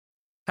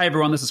Hey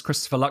everyone, this is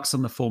Christopher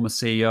Luxon, the former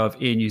CEO of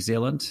Air New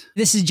Zealand.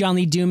 This is John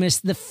Lee Dumas,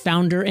 the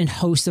founder and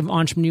host of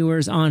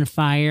Entrepreneurs on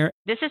Fire.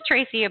 This is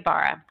Tracy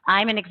Ibarra.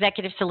 I'm in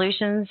Executive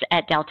Solutions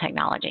at Dell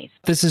Technologies.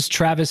 This is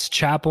Travis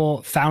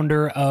Chappell,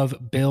 founder of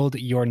Build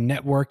Your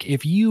Network.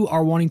 If you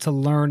are wanting to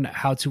learn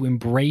how to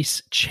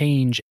embrace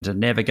change, To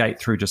navigate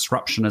through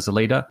disruption as a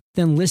leader,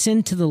 Then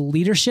listen to the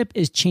Leadership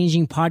is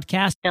Changing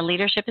podcast. The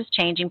Leadership is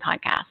Changing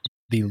podcast.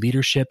 the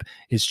Leadership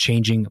is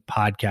Changing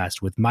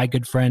podcast with my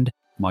good friend,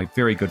 my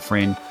very good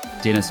friend,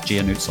 Dennis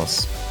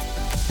Giannoutsos.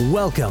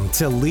 Welcome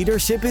to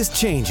Leadership is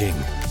Changing.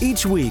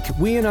 Each week,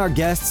 we and our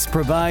guests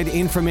provide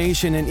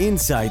information and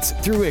insights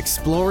through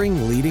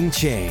exploring leading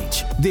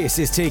change. This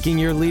is taking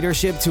your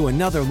leadership to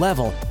another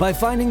level by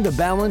finding the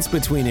balance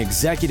between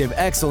executive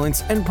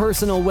excellence and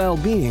personal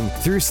well-being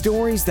through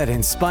stories that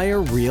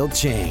inspire real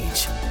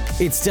change.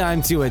 It's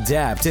time to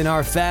adapt in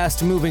our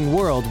fast-moving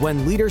world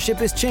when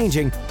leadership is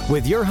changing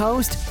with your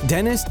host,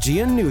 Dennis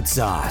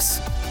Giannoutsos.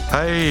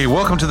 Hey,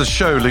 welcome to the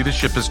show,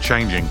 Leadership is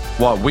Changing.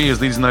 What we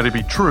as leaders know to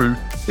be true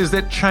is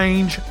that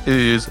change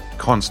is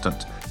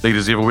constant.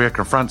 Leaders everywhere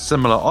confront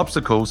similar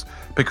obstacles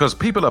because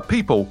people are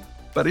people,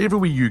 but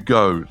everywhere you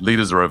go,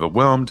 leaders are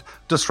overwhelmed,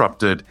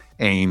 disrupted,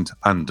 and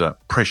under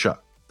pressure.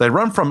 They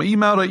run from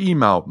email to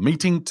email,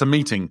 meeting to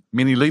meeting.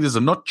 Many leaders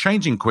are not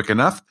changing quick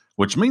enough,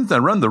 which means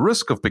they run the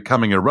risk of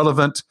becoming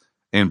irrelevant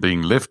and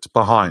being left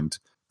behind.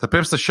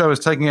 Perhaps the show is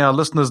taking our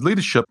listeners'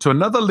 leadership to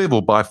another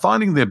level by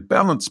finding their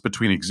balance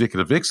between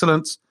executive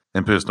excellence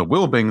and personal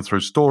well-being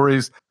through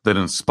stories that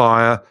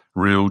inspire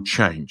real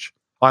change.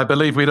 I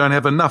believe we don't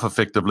have enough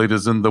effective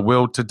leaders in the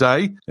world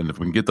today, and if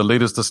we can get the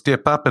leaders to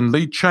step up and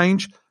lead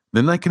change,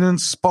 then they can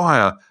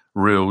inspire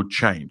real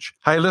change.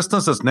 Hey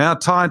listeners, it's now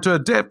time to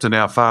adapt in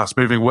our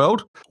fast-moving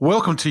world.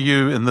 Welcome to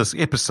you in this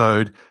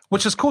episode,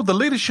 which is called The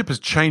Leadership is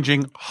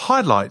Changing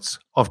Highlights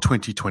of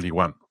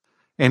 2021.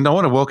 And I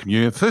want to welcome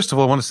you. First of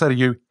all, I want to say to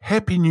you,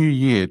 Happy New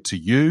Year to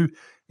you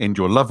and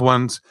your loved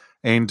ones,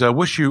 and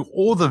wish you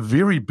all the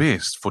very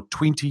best for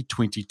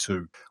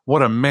 2022.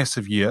 What a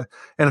massive year.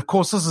 And of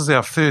course, this is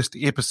our first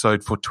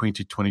episode for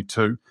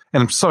 2022.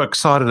 And I'm so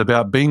excited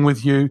about being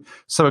with you,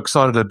 so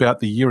excited about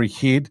the year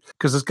ahead,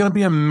 because it's going to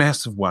be a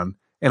massive one.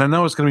 And I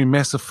know it's going to be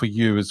massive for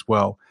you as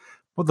well.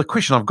 Well, the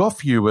question I've got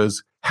for you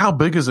is, how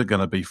big is it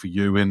going to be for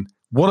you? And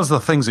what are the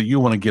things that you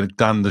want to get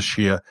done this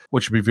year,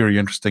 which would be very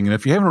interesting? And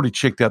if you haven't already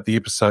checked out the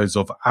episodes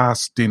of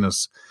Ask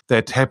Dennis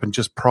that happened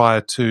just prior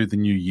to the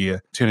new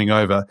year turning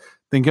over,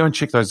 then go and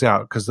check those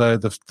out, because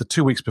the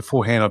 2 weeks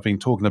beforehand I've been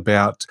talking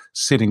about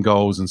setting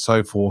goals and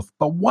so forth.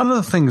 But one of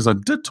the things I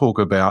did talk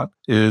about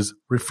is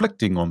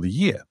reflecting on the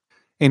year.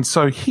 And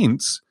so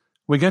hence,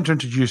 we're going to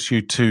introduce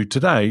you to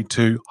today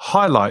to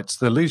Highlights,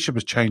 the Leadership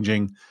is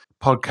Changing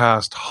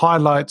podcast,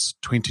 Highlights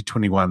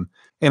 2021.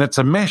 And it's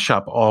a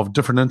mashup of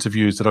different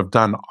interviews that I've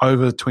done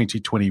over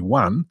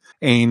 2021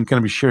 and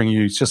going to be sharing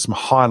you just some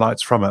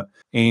highlights from it.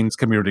 And it's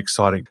going to be really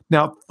exciting.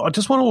 Now, I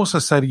just want to also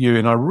say to you,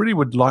 and I really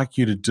would like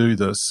you to do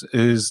this,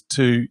 is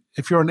to,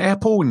 if you're on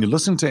Apple and you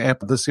listen to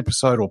this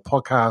episode or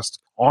podcast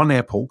on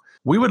Apple,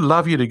 we would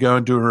love you to go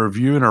and do a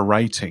review and a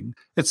rating.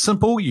 It's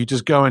simple. You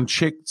just go and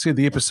see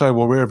the episode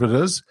or wherever it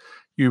is,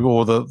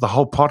 or the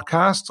whole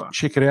podcast,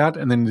 check it out,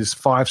 and then there's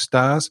 5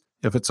 stars.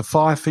 If it's a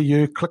 5 for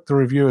you, click the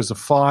review as a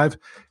 5.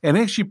 And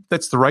actually,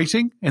 that's the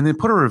rating. And then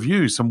put a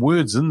review, some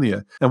words in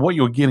there, and what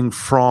you're getting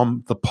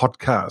from the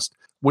podcast.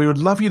 We would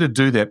love you to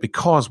do that,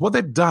 because what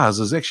that does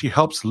is actually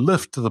helps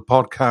lift the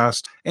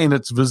podcast and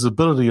its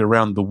visibility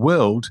around the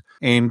world.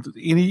 And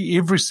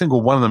every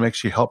single one of them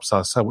actually helps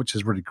us, which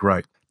is really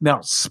great. Now,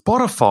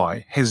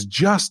 Spotify has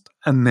just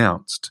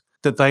announced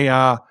that they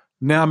are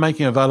now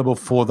making available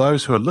for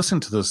those who are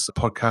listening to this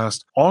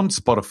podcast on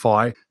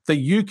Spotify that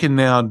you can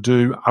now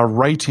do a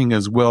rating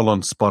as well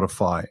on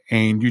Spotify.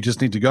 And you just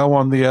need to go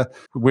on there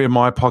where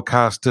my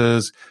podcast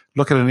is,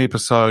 look at an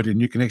episode, and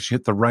you can actually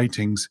hit the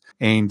ratings,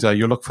 and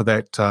you look for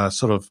that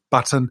sort of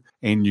button,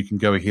 and you can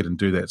go ahead and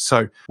do that.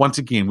 So once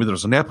again, whether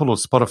it's on Apple or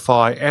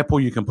Spotify, Apple,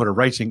 you can put a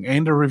rating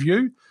and a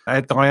review. I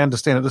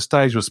understand at this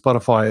stage with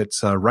Spotify,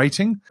 it's a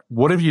rating.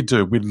 Whatever you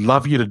do, we'd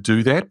love you to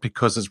do that,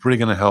 because it's really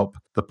going to help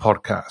the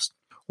podcast.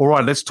 All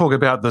right, let's talk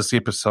about this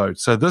episode.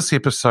 So this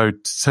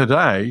episode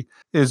today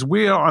is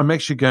where I'm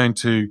actually going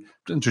to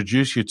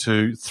introduce you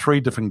to 3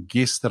 different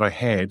guests that I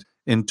had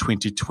in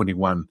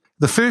 2021.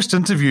 The first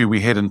interview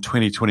we had in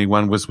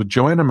 2021 was with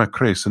Joanna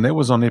Macress, and that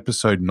was on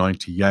episode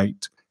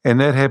 98. And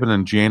that happened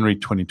in January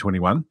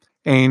 2021.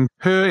 And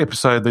her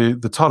episode,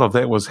 the title of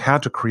that was How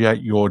to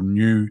Create Your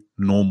New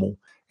Normal.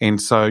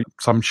 And so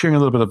I'm sharing a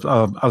little bit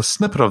of a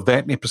snippet of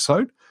that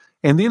episode.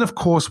 And then, of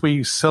course,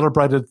 we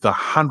celebrated the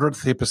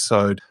 100th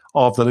episode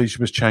of the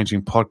Leadership is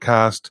Changing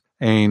podcast,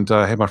 and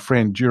had my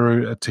friend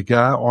Juru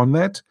Tagar on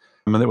that.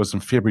 And that was in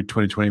February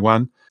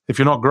 2021. If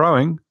you're not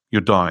growing,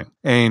 you're dying.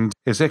 And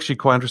it's actually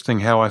quite interesting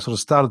how I sort of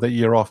started that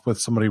year off with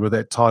somebody with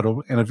that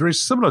title, and a very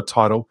similar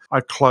title I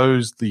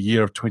closed the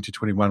year of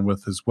 2021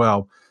 with as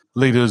well,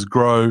 Leaders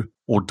Grow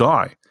or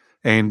Die.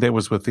 And that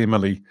was with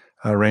Emily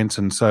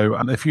Ranton. So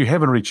if you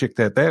haven't already checked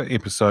that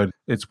episode,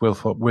 it's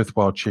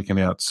worthwhile checking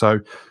out. So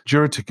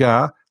Juru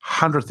Tagar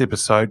 100th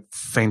episode.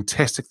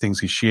 Fantastic things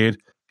he shared.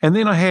 And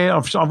then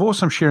I've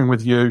also sharing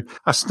with you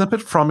a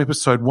snippet from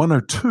episode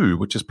 102,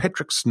 which is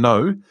Patrick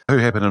Snow, who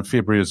happened in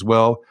February as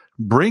well.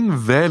 Bring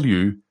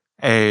value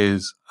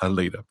as a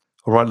leader.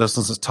 All right,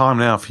 listeners, it's time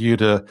now for you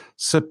to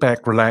sit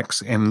back,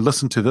 relax, and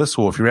listen to this.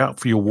 Or if you're out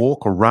for your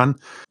walk or run,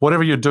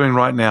 whatever you're doing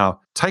right now,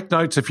 take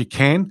notes if you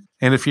can.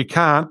 And if you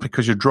can't,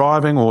 because you're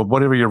driving or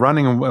whatever you're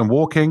running and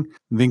walking,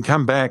 then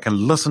come back and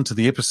listen to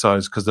the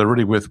episodes because they're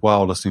really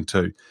worthwhile listening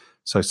to.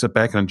 So sit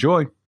back and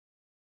enjoy.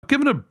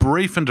 Given a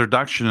brief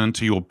introduction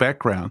into your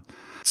background.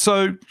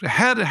 So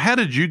how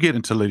did you get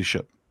into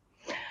leadership?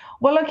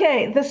 Well,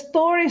 okay, the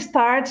story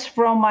starts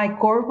from my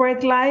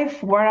corporate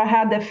life where I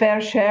had a fair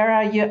share.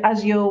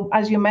 As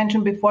you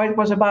mentioned before, it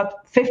was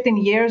about 15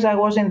 years I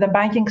was in the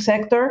banking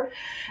sector,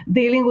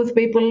 dealing with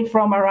people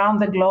from around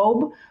the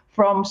globe,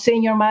 from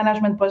senior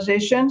management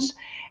positions.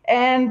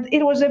 And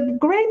it was a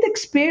great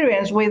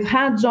experience with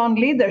hands-on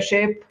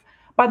leadership,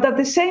 but at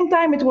the same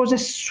time, it was a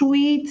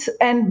sweet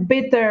and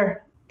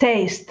bitter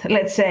taste,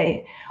 let's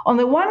say. On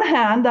the one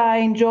hand, I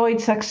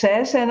enjoyed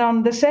success, and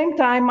on the same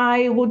time,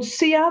 I would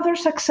see other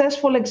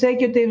successful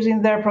executives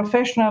in their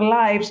professional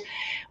lives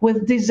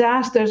with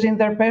disasters in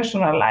their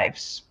personal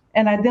lives.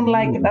 And I didn't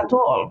like it at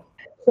all.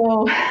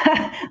 So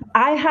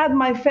I had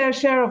my fair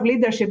share of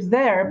leadership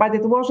there, but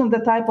it wasn't the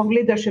type of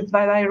leadership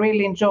that I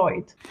really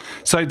enjoyed.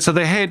 So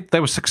they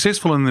were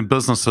successful in their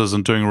businesses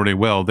and doing really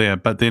well there,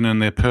 but then in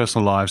their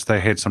personal lives, they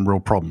had some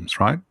real problems,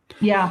 right?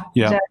 Yeah,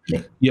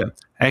 exactly. Yeah.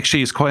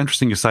 Actually, it's quite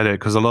interesting you say that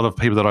because a lot of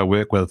people that I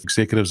work with,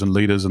 executives and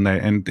leaders and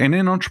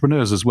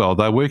entrepreneurs as well,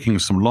 they're working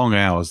some long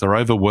hours. They're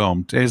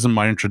overwhelmed. As in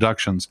my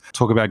introductions,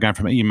 talk about going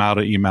from email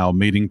to email,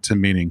 meeting to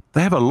meeting.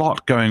 They have a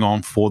lot going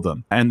on for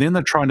them. And then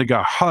they're trying to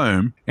go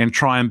home and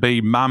try and be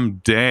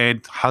mum,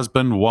 dad,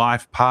 husband,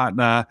 wife,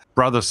 partner,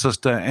 brother,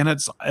 sister. And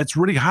it's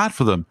really hard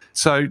for them.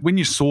 So when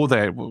you saw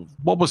that,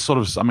 what was sort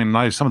of, I mean,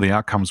 I know some of the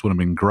outcomes would have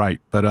been great,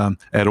 but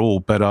at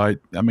all. But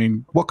I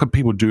mean, what could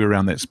people do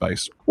around that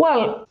space?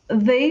 Well,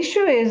 the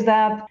issue is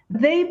that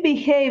they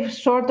behave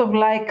sort of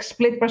like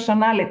split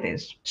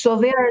personalities. So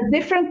they are a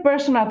different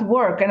person at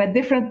work and a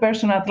different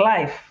person at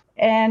life.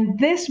 And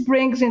this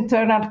brings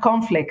internal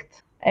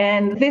conflict.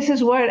 And this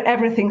is where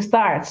everything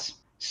starts.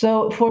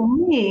 So for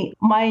me,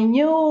 my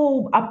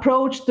new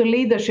approach to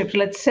leadership,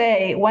 let's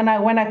say, when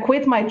I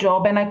quit my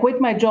job, and I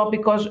quit my job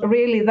because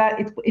really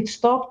that it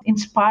stopped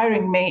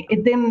inspiring me.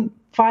 It didn't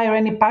fire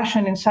any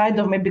passion inside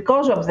of me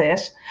because of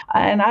this.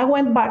 And I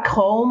went back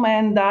home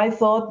and I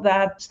thought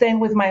that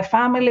staying with my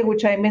family,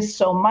 which I miss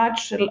so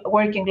much,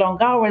 working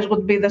long hours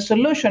would be the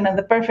solution and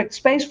the perfect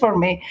space for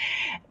me.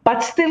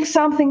 But still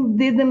something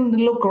didn't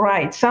look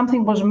right.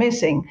 Something was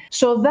missing.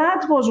 So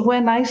that was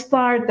when I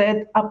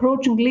started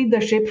approaching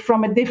leadership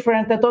from a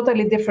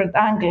totally different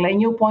angle, a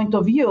new point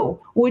of view,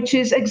 which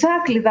is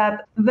exactly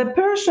that the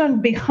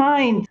person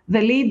behind the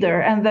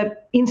leader and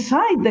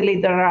inside the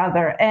leader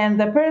rather, and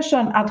the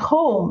person at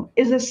home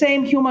is the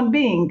same human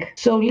being.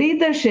 So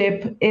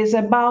leadership is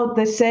about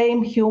the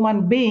same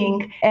human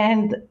being.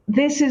 And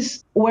this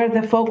is where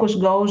the focus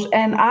goes.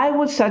 And I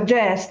would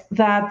suggest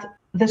that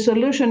the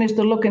solution is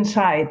to look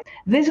inside.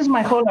 This is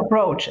my whole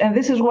approach. And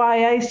this is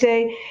why I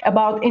say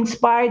about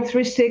inspired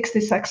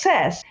 360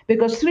 success,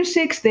 because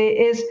 360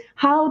 is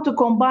how to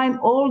combine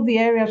all the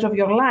areas of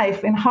your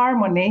life in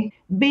harmony,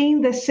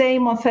 being the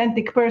same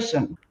authentic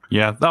person.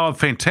 Yeah, oh,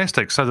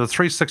 fantastic. So the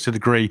 360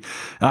 degree,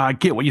 I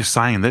get what you're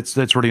saying.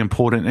 That's really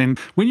important. And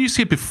when you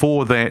said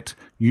before that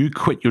you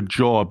quit your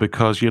job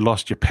because you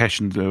lost your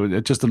passion,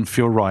 it just didn't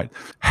feel right.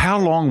 How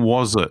long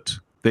was it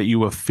that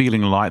you were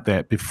feeling like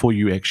that before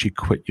you actually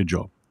quit your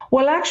job?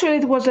 Well, actually,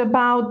 it was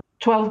about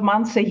 12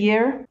 months, a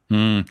year.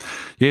 Yeah,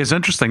 it's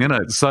interesting, isn't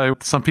it? So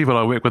some people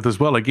I work with as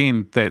well,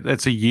 again,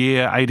 that's a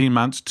year, 18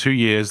 months, 2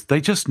 years.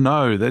 They just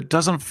know that it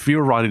doesn't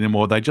feel right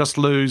anymore. They just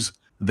lose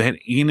that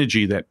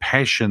energy, that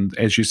passion,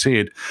 as you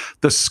said.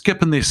 The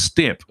skip in their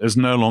step is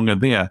no longer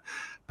there.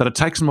 But it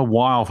takes them a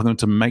while for them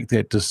to make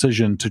that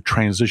decision to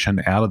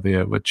transition out of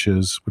there, which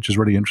is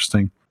really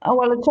interesting.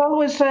 Well, it's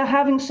always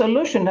having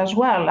solution as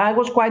well. I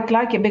was quite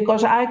lucky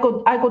because I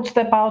could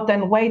step out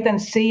and wait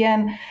and see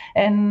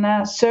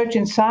and search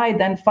inside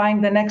and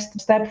find the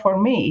next step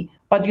for me.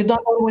 But you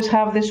don't always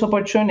have this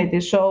opportunity,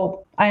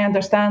 so I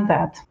understand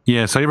that.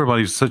 Yeah, so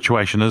everybody's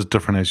situation is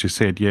different, as you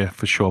said. Yeah,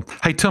 for sure.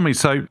 Hey, tell me,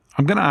 so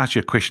I'm going to ask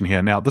you a question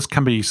here. Now, this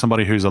can be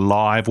somebody who's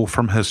alive or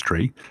from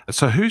history.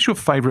 So who's your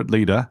favorite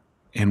leader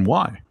and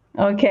why?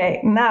 Okay,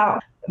 now,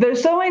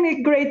 there's so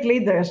many great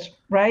leaders,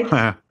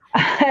 right?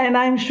 And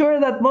I'm sure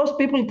that most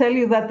people tell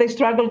you that they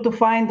struggle to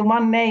find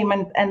one name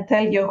and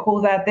tell you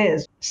who that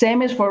is.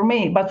 Same is for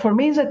me, but for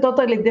me it's a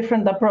totally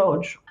different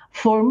approach.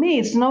 For me,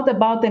 it's not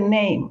about a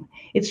name.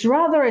 It's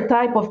rather a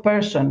type of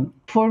person.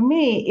 For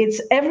me,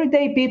 it's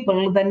everyday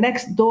people, the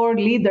next door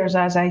leaders,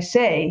 as I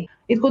say.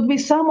 It could be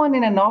someone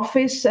in an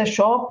office, a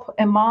shop,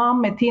 a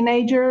mom, a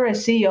teenager, a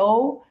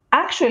CEO.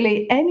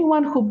 Actually,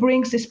 anyone who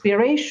brings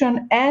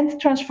inspiration and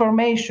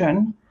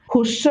transformation,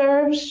 who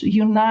serves,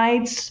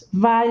 unites,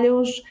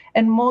 values,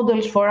 and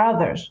models for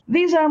others.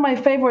 These are my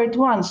favorite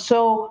ones.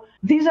 So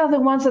these are the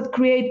ones that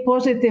create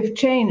positive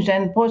change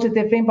and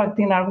positive impact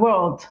in our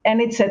world.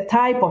 And it's a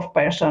type of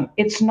person.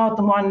 It's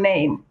not one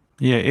name.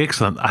 Yeah,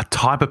 excellent. A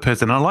type of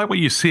person. I like what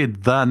you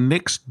said, the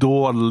next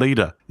door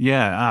leader.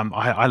 Yeah,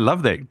 I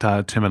love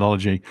that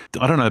terminology.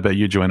 I don't know about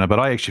you, Joanna, but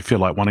I actually feel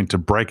like wanting to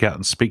break out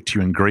and speak to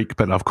you in Greek.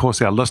 But of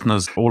course, our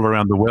listeners all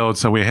around the world,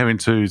 so we're having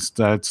to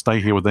stay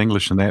here with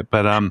English and that.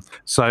 But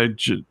so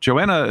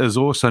Joanna is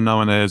also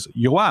known as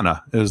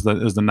Ioanna, is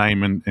the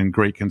name in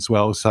Greek as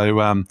well.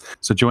 So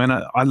so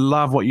Joanna, I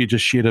love what you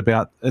just shared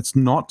about. It's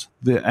not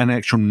an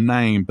actual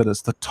name, but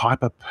it's the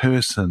type of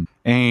person.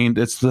 And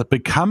it's the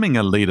becoming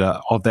a leader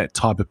of that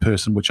type of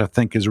person, which I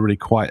think is really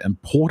quite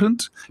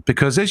important.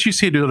 Because as you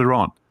said earlier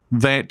on,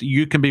 that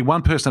you can be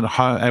one person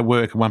at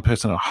work and one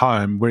person at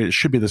home, where it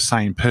should be the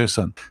same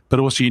person, but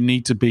also you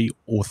need to be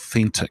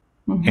authentic.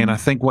 Mm-hmm. And I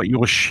think what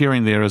you're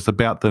sharing there is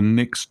about the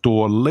next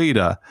door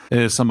leader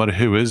is somebody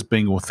who is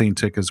being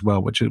authentic as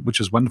well, which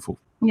is wonderful.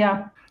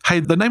 Yeah.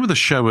 Hey, the name of the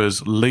show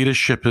is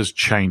Leadership is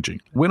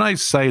Changing. When I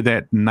say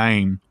that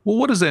name, well,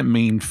 what does that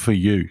mean for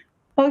you?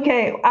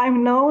 Okay,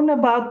 I'm known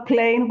about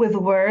playing with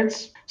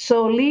words.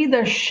 So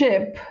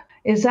leadership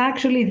is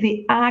actually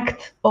the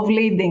act of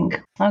leading,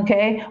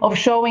 okay, of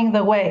showing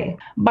the way.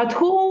 But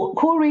who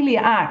really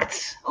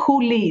acts?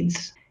 Who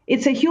leads?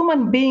 It's a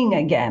human being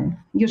again.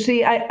 You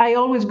see, I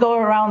always go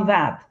around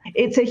that.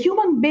 It's a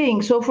human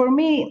being. So for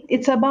me,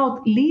 it's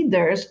about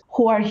leaders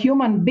who are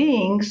human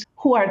beings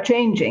who are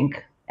changing.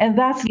 And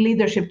that's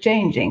leadership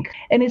changing.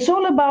 And it's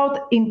all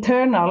about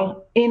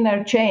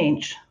inner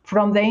change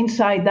from the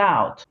inside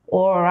out,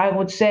 or I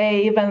would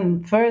say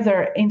even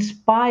further,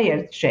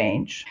 inspired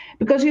change.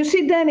 Because you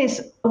see, Dennis,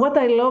 what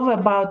I love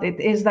about it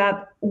is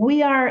that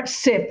we are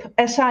SIP,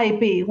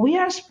 S-I-P. We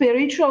are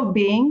spiritual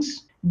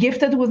beings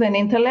gifted with an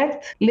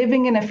intellect,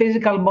 living in a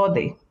physical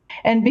body.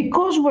 And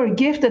because we're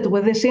gifted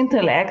with this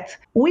intellect,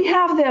 we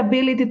have the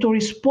ability to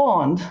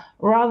respond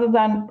rather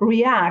than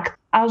react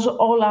as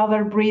all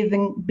other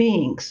breathing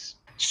beings.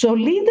 So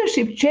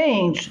leadership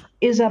change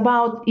is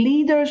about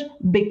leaders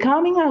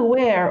becoming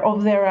aware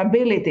of their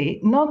ability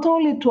not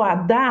only to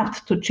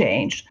adapt to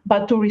change,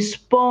 but to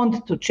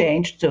respond to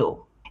change too.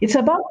 It's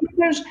about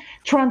leaders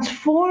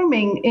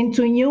transforming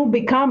into new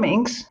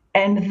becomings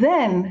and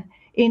then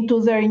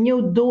into their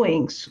new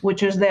doings,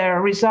 which is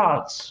their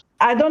results.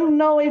 I don't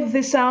know if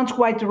this sounds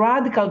quite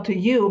radical to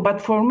you,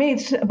 but for me,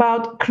 it's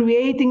about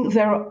creating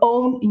their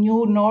own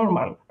new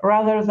normal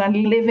rather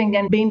than living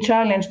and being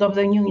challenged of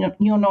the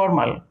new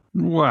normal.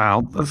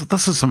 Wow,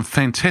 this is some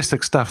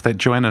fantastic stuff that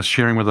Joanna's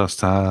sharing with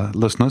us,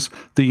 listeners.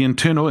 The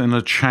internal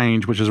inner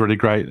change, which is really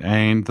great.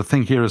 And the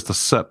thing here is the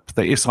SIP,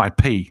 the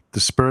S-I-P, the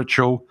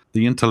spiritual,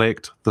 the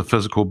intellect, the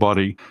physical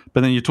body.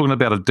 But then you're talking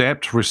about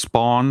adapt,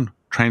 respond,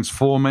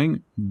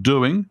 transforming,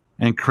 doing,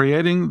 and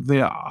creating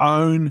their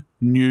own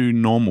new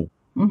normal.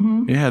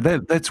 Mm-hmm. Yeah,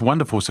 that's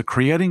wonderful. So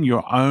creating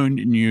your own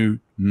new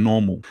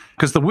normal.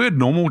 Because the word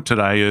normal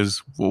today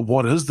is, well,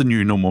 what is the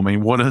new normal? I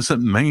mean, what does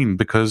it mean?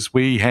 Because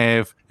we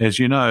have, as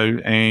you know,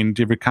 and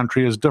every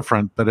country is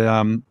different, but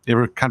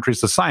every country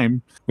is the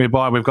same,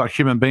 whereby we've got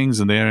human beings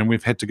in there and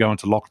we've had to go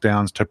into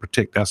lockdowns to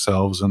protect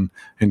ourselves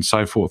and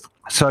so forth.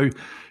 So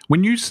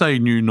when you say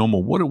new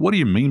normal, what do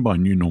you mean by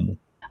new normal?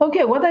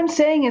 Okay, what I'm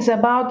saying is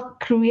about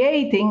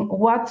creating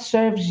what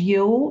serves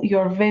you,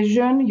 your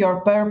vision,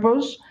 your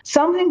purpose,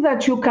 something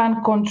that you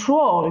can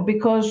control,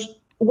 because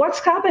what's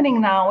happening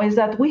now is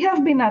that we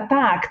have been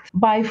attacked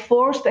by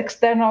forced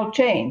external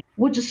change,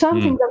 which is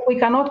something that we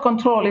cannot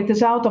control. It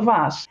is out of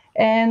us.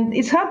 And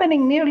it's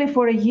happening nearly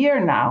for a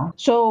year now.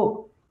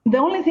 So the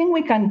only thing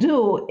we can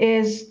do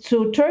is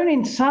to turn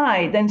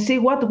inside and see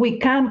what we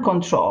can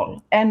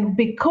control. And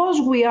because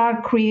we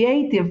are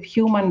creative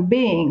human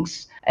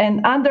beings,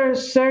 and under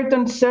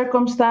certain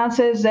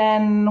circumstances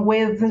and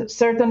with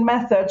certain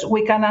methods,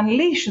 we can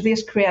unleash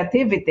this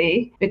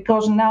creativity,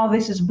 because now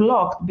this is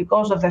blocked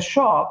because of the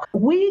shock.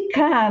 We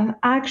can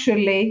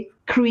actually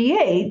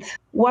create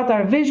what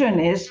our vision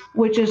is,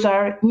 which is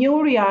our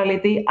new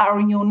reality,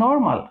 our new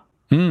normal.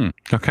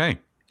 Okay.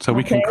 So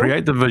we can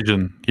create the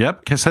vision.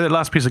 Yep. Can I say that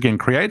last piece again?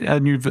 Create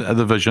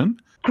the vision.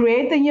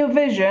 Create the new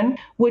vision,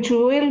 which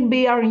will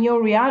be our new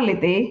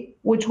reality,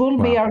 which will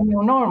be our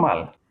new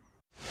normal.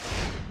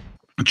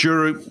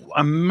 Juru,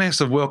 a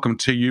massive welcome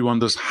to you on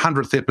this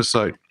 100th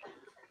episode.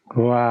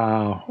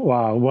 Wow.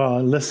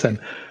 Well, listen,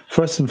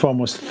 first and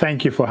foremost,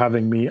 thank you for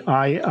having me.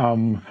 I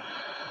am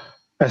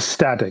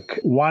ecstatic.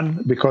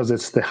 One, because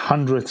it's the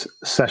 100th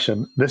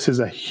session. This is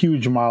a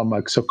huge mile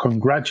mark. So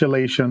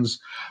congratulations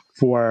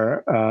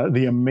for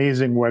the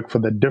amazing work, for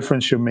the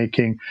difference you're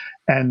making.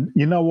 And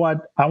you know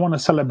what? I want to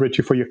celebrate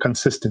you for your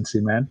consistency,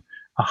 man.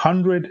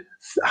 100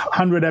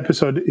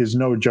 episode is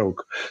no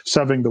joke,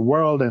 serving the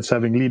world and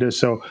serving leaders.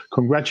 So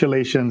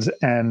congratulations.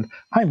 And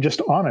I'm just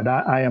honored.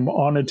 I am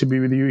honored to be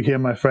with you here,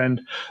 my friend.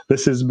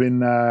 This has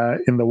been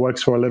in the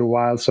works for a little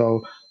while.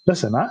 So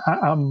listen,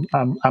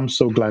 I'm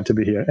so glad to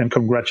be here, and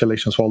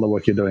congratulations for all the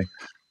work you're doing.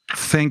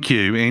 Thank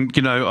you. And,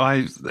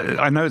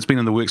 I know it's been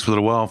in the works for a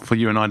little while for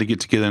you and I to get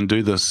together and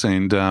do this.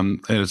 And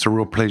it's a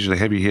real pleasure to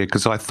have you here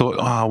because I thought,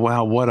 oh,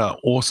 wow, what an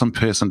awesome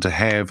person to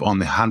have on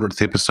the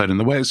 100th episode. And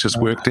the way it's just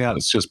worked out,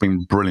 it's just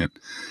been brilliant.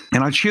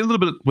 And I'd share a little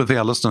bit with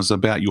our listeners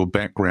about your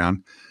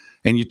background.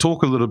 And you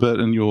talk a little bit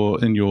in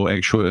your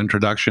actual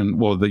introduction,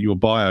 your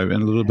bio,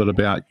 and a little bit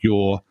about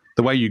the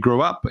way you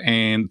grew up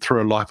and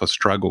through a life of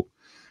struggle.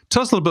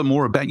 Tell us a little bit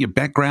more about your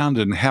background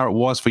and how it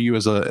was for you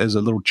as a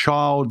little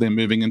child, then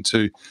moving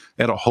into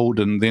adulthood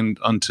and then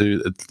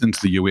into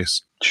the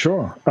US.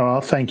 Sure.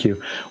 Oh, thank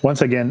you. Once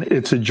again,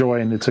 it's a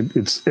joy, and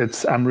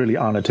I'm really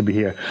honored to be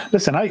here.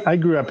 Listen, I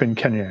grew up in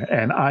Kenya,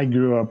 and I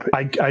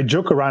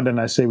joke around and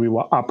I say we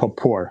were upper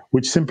poor,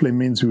 which simply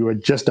means we were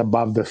just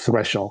above the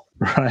threshold,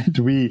 right?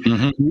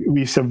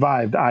 We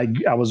survived.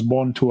 I was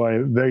born to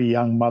a very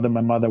young mother.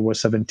 My mother was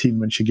 17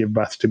 when she gave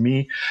birth to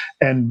me.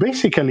 And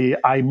basically,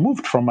 I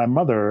moved from my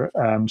mother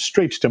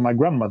straight to my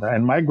grandmother,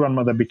 and my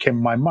grandmother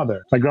became my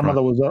mother. My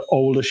grandmother was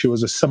older. She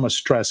was a summer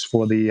stress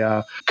for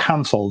the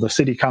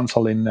city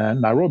council in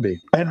Nairobi.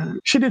 And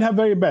she did her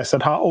very best.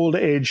 At her old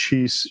age,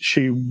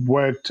 she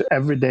worked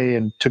every day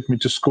and took me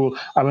to school.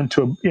 I went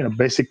to a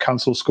basic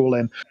council school,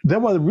 and there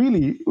were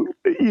really,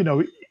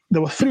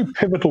 there were three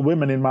pivotal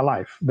women in my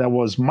life. There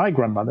was my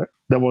grandmother,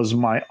 there was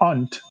my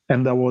aunt,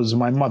 and there was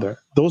my mother.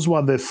 Those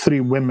were the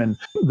three women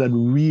that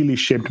really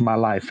shaped my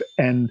life.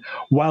 And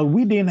while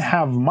we didn't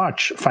have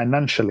much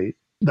financially,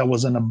 there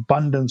was an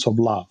abundance of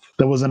love.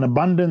 There was an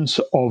abundance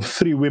of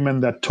three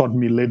women that taught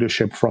me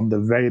leadership from the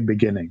very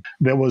beginning.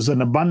 There was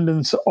an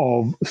abundance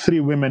of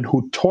three women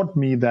who taught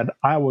me that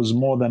I was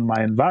more than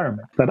my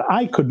environment, that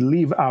I could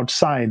live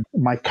outside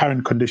my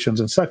current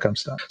conditions and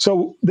circumstances.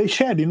 So they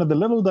shared, the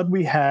little that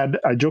we had.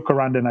 I joke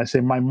around and I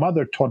say, my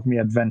mother taught me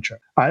adventure.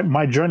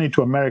 My journey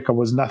to America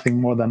was nothing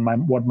more than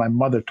what my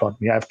mother taught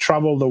me. I've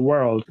traveled the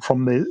world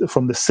from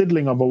the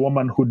seedling of a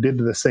woman who did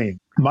the same.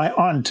 My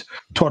aunt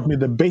taught me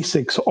the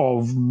basics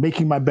of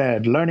making my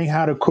bed, learning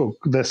how to cook,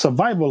 the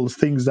survival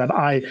things that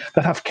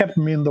have kept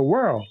me in the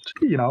world.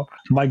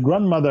 My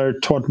grandmother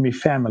taught me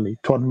family,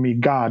 taught me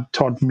God,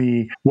 taught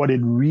me what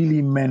it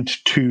really meant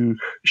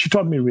she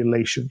taught me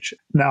relationship.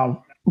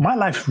 Now, my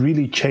life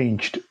really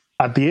changed.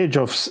 At the age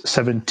of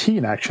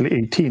 17, actually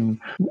 18,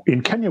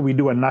 in Kenya, we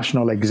do a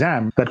national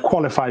exam that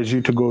qualifies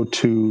you to go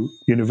to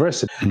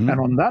university. Mm-hmm. And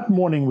on that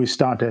morning we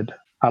started,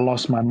 I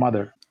lost my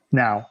mother.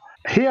 Now,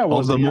 here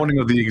was the morning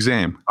of the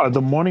exam.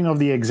 The morning of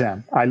the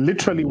exam. I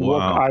literally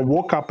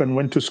woke up and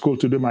went to school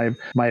to do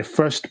my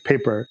first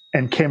paper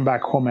and came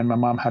back home, and my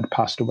mom had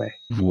passed away.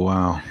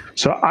 Wow.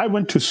 So I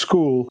went to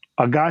school,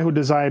 a guy who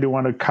decided he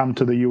wanted to come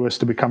to the US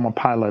to become a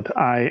pilot.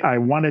 I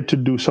wanted to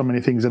do so many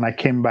things, and I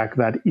came back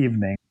that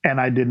evening, and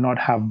I did not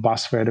have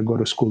bus fare to go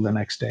to school the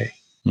next day.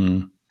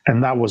 Mm.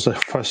 And that was the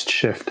first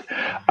shift.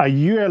 A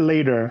year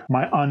later,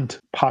 my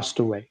aunt passed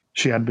away.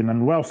 She had been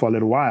unwell for a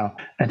little while,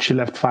 and she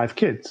left 5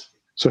 kids.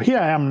 So here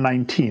I am,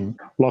 19,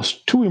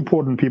 lost 2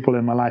 important people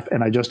in my life,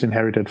 and I just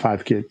inherited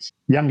 5 kids.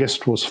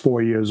 Youngest was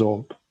 4 years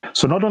old.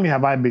 So not only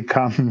have I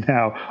become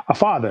now a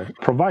father,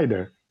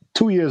 provider,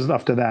 2 years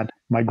after that,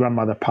 my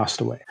grandmother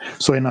passed away.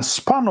 So in a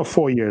span of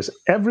 4 years,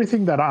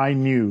 everything that I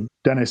knew,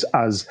 Dennis,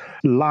 as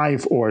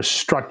life or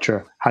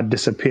structure had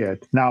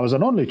disappeared. Now I was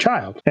an only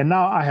child, and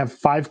now I have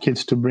 5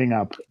 kids to bring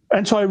up.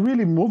 And so I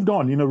really moved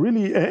on,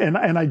 really, and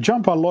I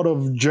jump a lot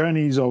of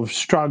journeys of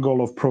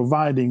struggle, of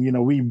providing.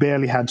 We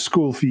barely had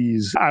school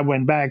fees. I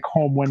went back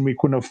home when we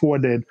couldn't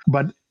afford it.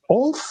 But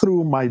all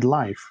through my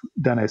life,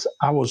 Dennis,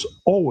 I was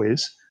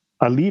always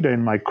a leader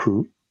in my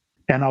crew,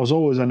 and I was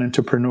always an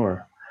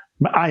entrepreneur.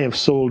 I have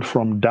sold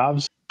from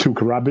doves to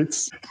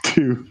rabbits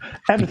to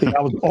everything.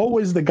 I was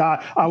always the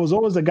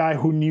guy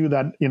who knew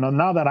that,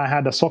 now that I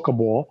had a soccer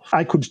ball,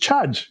 I could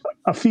charge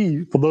a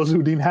fee for those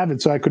who didn't have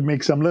it so I could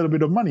make some little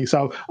bit of money.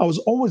 So I was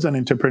always an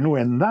entrepreneur,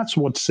 and that's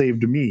what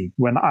saved me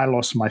when I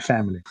lost my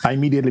family. I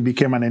immediately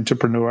became an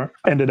entrepreneur,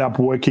 ended up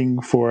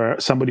working for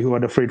somebody who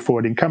had a freight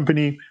forwarding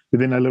company.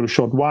 Within a little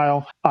short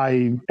while,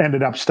 I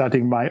ended up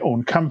starting my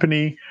own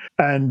company.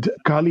 And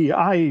golly,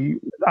 I'm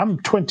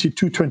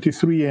 22,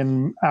 23,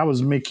 and I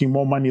was making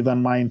more money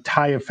than my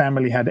entire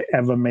family had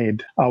ever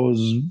made. I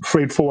was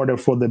freight forwarder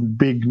for the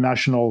big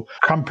national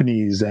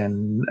companies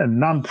and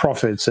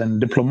nonprofits and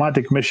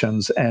diplomatic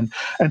missions. And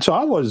so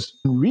I was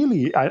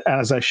really,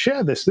 as I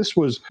share this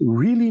was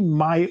really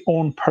my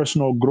own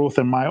personal growth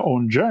and my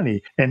own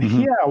journey. And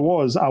here I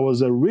was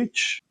a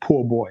rich,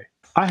 poor boy.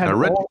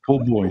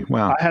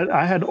 Wow.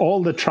 I had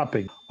all the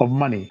trapping of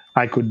money.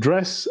 I could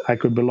dress. I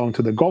could belong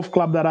to the golf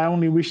club that I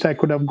only wished I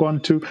could have gone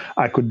to.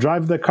 I could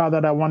drive the car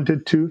that I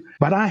wanted to.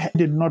 But I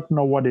did not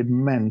know what it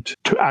meant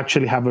to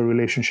actually have a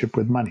relationship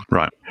with money.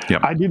 Right. Yeah.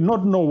 I did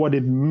not know what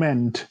it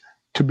meant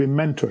to be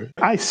mentored.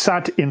 I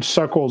sat in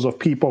circles of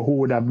people who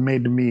would have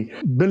made me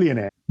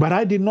billionaire, but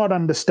I did not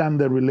understand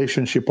the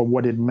relationship of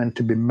what it meant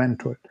to be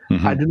mentored.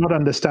 Mm-hmm. I did not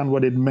understand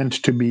what it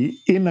meant to be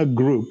in a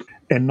group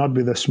and not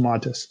be the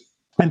smartest.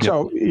 And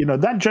so,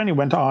 that journey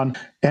went on,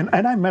 and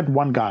I met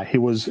one guy.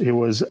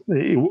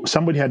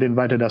 Somebody had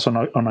invited us on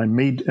a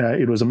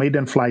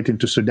maiden flight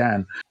into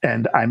Sudan,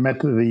 and I met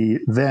the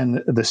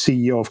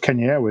CEO of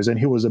Kenya Airways, and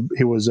he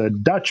was a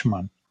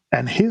Dutchman,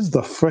 and he's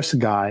the first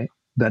guy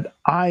that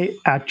I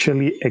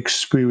actually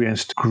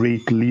experienced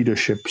great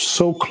leadership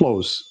so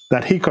close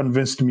that he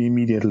convinced me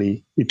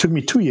immediately. It took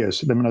me 2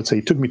 years. Let me not say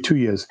it took me 2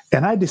 years.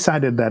 And I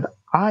decided that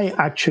I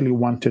actually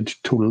wanted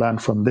to learn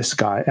from this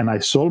guy, and I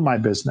sold my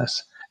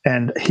business.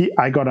 And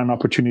I got an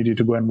opportunity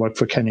to go and work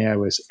for Kenya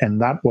Airways,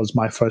 and that was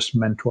my first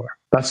mentor.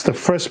 That's the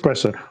first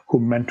person who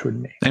mentored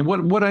me. And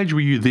what age were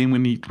you then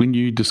when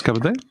you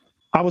discovered that?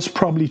 I was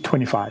probably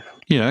 25.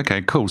 Yeah,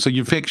 okay, cool. So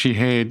you've actually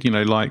had,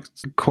 like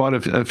quite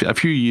a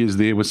few years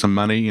there with some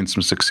money and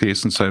some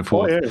success and so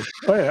forth.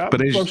 Oh, yeah.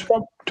 But I was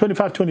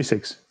 25,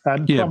 26.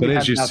 Yeah, but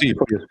as you said,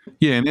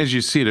 and as you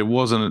said, it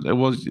was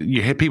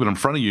you had people in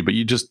front of you, but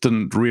you just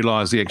didn't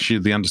realize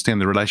they understand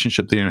the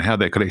relationship there and how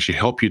that could actually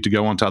help you to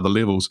go on to other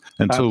levels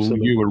until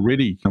you were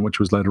ready, which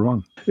was later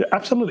on. Yeah,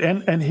 absolutely.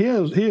 And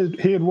here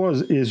it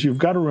was you've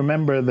got to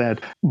remember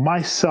that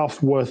my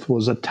self-worth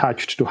was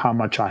attached to how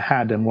much I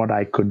had and what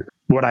I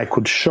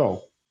could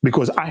show,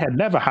 because I had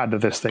never had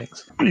these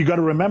things. You got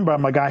to remember,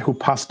 I'm a guy who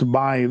passed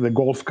by the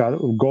golf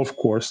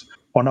course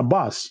on a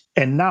bus,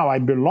 and now I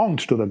belonged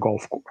to the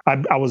golf course.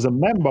 I was a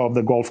member of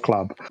the golf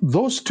club.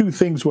 Those two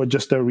things were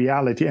just a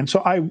reality. And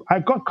so I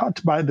got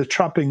caught by the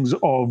trappings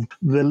of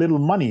the little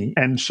money.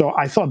 And so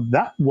I thought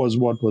that was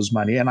what was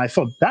money. And I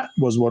thought that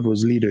was what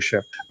was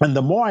leadership. And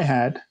the more I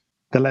had,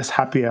 the less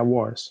happy I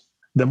was.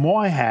 The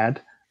more I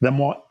had, the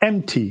more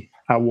empty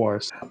I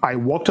was. I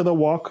walked the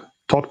walk,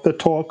 talked the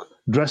talk,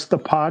 dressed the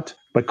part,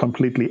 but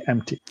completely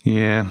empty.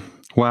 Yeah.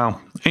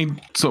 Wow.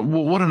 And so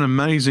what an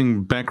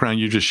amazing background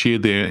you just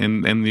shared there,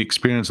 and the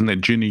experience and that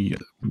journey,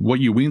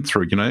 what you went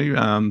through,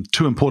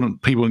 2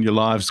 important people in your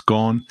lives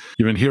gone.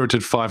 You've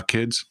inherited 5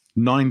 kids,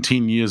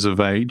 19 years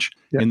of age,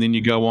 and then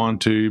you go on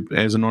to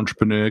as an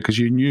entrepreneur because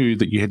you knew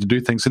that you had to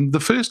do things. And the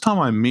first time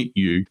I met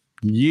you,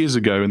 years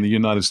ago in the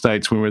United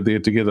States when we were there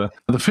together,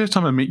 the first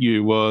time I met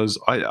you was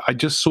I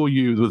just saw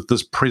you with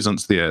this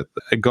presence there,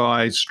 a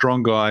guy,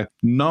 strong guy,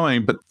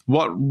 knowing, but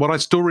what I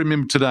still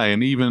remember today,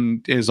 and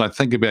even as I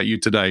think about you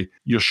today,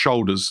 your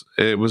shoulders,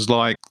 it was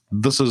like,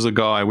 this is a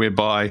guy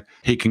whereby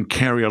he can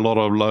carry a lot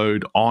of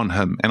load on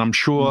him. And I'm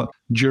sure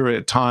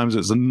at times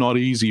it's not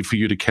easy for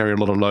you to carry a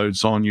lot of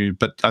loads on you,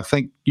 but I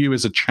think you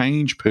as a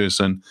change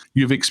person,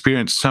 you've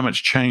experienced so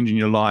much change in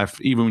your life,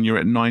 even when you're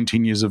at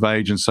 19 years of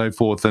age and so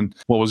forth, and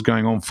what was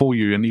going on for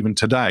you. And even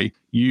today,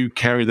 you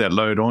carry that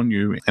load on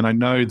you. And I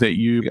know that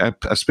you are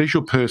a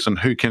special person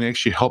who can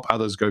actually help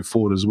others go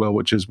forward as well,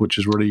 which is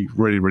really,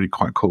 really, really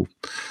quite cool.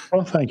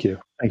 Well, thank you.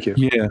 Thank you.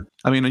 Yeah.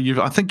 I mean,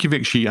 I think you've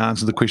actually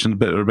answered the question a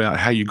bit about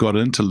how you got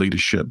into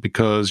leadership,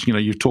 because,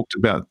 you've talked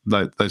about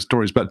those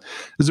stories, but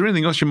is there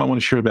anything else you might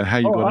want to share about how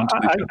you got into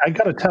leadership? I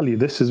got to tell you,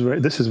 this is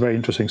very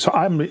interesting. So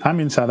I'm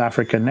in South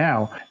Africa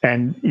now,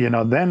 and,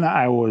 then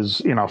I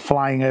was,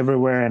 flying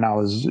everywhere, and I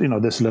was,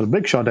 this little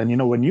big shot. And,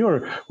 when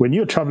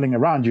you're traveling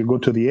around, you go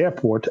to the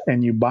airport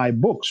and you buy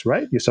books,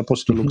 right? You're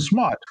supposed to look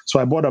smart. So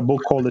I bought a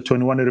book called The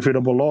 21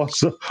 Irrefutable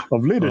Laws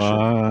of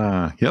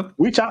Leadership,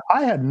 which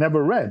I had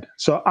never read.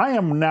 So I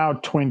am now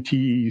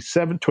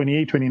 27,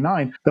 28,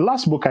 29. The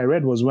last book I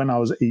read was when I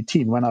was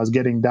 18, when I was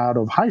getting out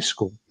of high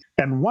school.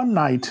 And one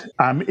night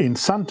I'm in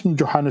Sandton,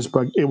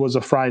 Johannesburg. It was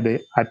a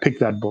Friday. I picked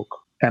that book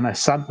and I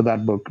sat with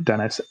that book,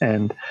 Dennis,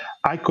 and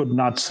I could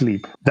not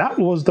sleep. That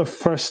was the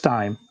first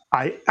time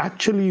I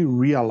actually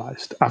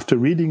realized, after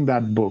reading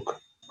that book,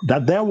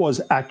 that there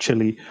was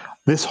actually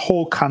this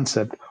whole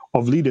concept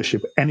of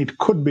leadership, and it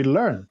could be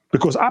learned.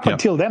 Because up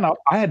until then,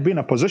 I had been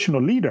a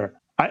positional leader.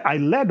 I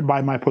led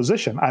by my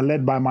position. I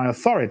led by my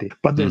authority.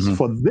 But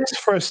for this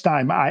first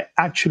time, I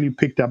actually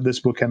picked up this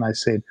book and I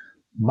said,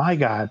 my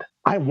God,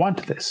 I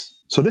want this.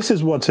 So this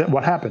is what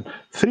happened.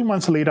 3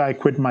 months later, I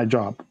quit my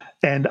job.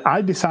 And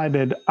I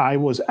decided I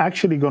was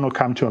actually going to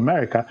come to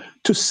America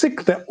to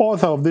seek the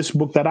author of this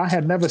book that I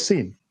had never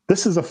seen.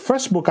 This is the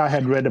first book I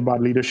had read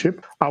about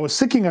leadership. I was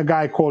seeking a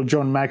guy called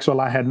John Maxwell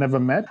I had never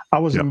met. I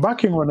was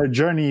embarking on a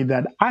journey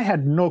that I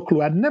had no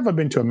clue. I'd never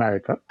been to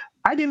America.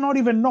 I did not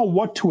even know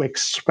what to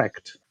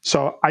expect.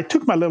 So I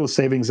took my little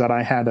savings that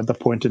I had at the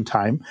point in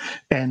time,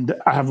 and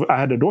I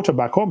had a daughter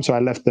back home, so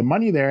I left the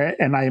money there,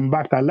 and I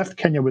embarked. I left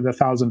Kenya with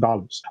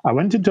 $1,000. I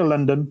went into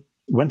London,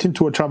 went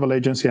into a travel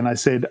agency, and I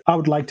said, I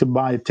would like to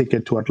buy a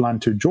ticket to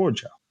Atlanta,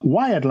 Georgia.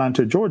 Why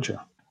Atlanta,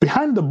 Georgia?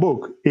 Behind the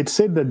book, it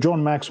said that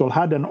John Maxwell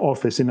had an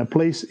office in a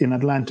place in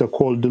Atlanta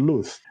called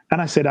Duluth.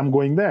 And I said, I'm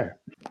going there.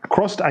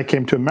 I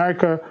came to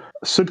America,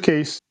 a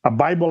suitcase, a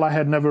Bible I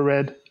had never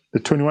read, the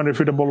 21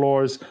 Irrefutable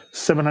Laws,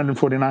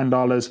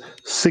 $749,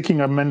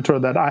 seeking a mentor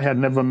that I had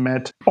never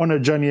met, on a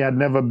journey I'd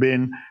never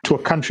been, to a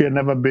country I'd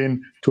never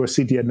been, to a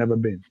city I'd never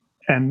been.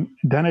 And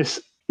Dennis,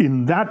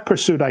 in that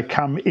pursuit, I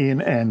come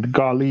in and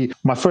golly,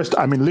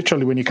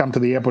 literally when you come to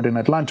the airport in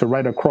Atlanta,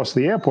 right across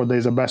the airport,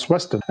 there's a Best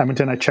Western.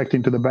 I checked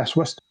into the Best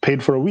Western,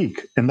 paid for a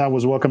week, and that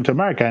was Welcome to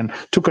America, and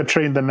took a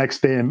train the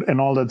next day and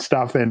all that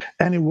stuff. And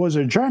it was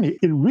a journey.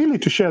 It really,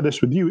 to share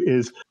this with you,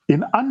 is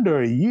in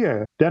under a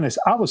year, Dennis,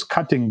 I was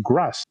cutting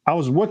grass. I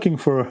was working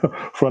for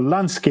a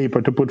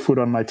landscaper to put food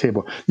on my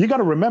table. You got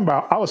to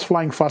remember, I was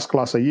flying first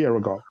class a year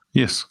ago.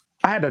 Yes.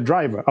 I had a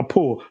driver, a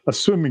pool, a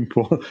swimming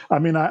pool.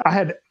 I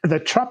had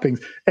the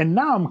trappings. And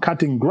now I'm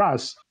cutting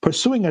grass,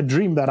 pursuing a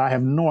dream that I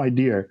have no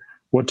idea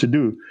what to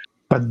do.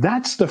 But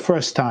that's the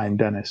first time,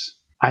 Dennis,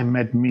 I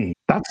met me.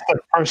 That's the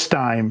first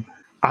time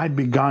I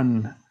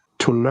began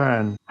to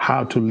learn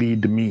how to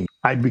lead me.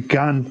 I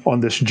began on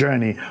this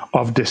journey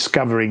of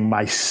discovering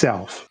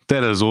myself.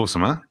 That is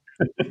awesome, huh?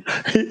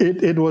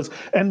 It was,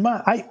 and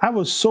I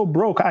was so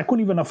broke, I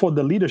couldn't even afford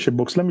the leadership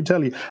books. Let me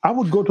tell you, I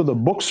would go to the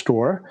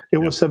bookstore, it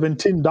was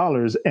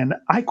 $17, and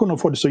I couldn't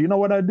afford it. So you know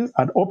what I'd do?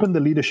 I'd open the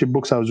leadership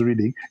books I was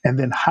reading and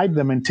then hide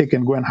them and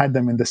go and hide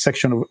them in the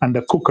section of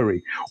under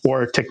cookery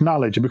or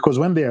technology, because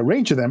when they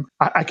arrange them,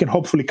 I can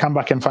hopefully come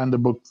back and find the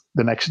book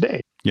the next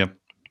day. Yep.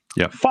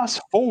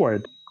 Fast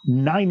forward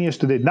 9 years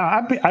to date.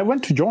 Now, I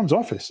went to John's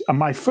office, and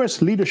my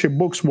first leadership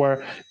books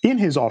were in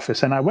his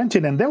office, and I went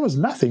in, and there was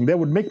nothing. They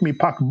would make me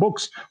pack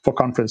books for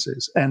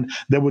conferences, and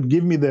they would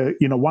give me the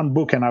one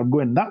book, and I'd go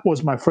in. That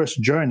was my first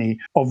journey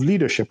of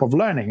leadership, of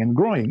learning and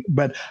growing.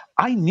 But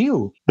I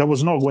knew there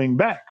was no going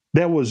back.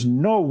 There was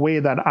no way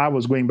that I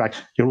was going back.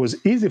 It was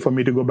easy for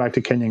me to go back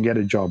to Kenya and get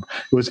a job.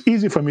 It was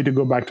easy for me to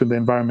go back to the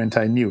environment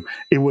I knew.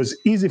 It was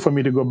easy for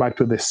me to go back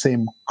to the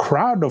same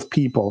crowd of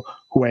people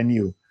who I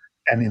knew.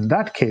 And in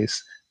that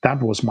case,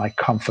 that was my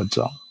comfort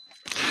zone.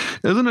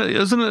 Isn't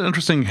it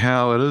interesting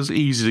how it is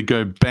easy to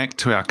go back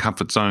to our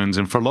comfort zones?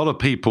 And for a lot of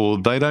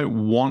people, they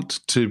don't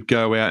want to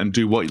go out and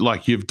do what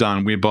like you've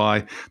done,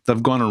 whereby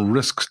they've gone and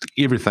risked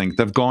everything.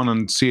 They've gone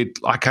and said,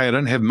 okay, I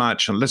don't have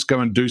much, and let's go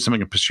and do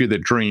something and pursue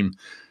that dream.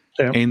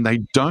 Yeah. And they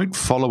don't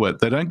follow it.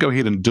 They don't go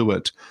ahead and do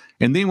it.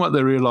 And then what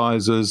they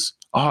realize is,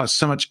 it's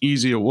so much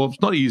easier. Well,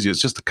 it's not easy.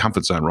 It's just the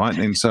comfort zone, right?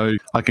 And so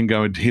I can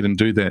go ahead and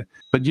do that.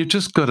 But you've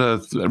just got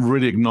to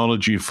really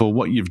acknowledge you for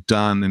what you've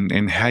done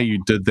and how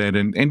you did that.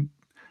 And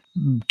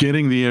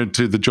getting there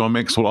to the John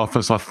Maxwell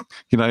office,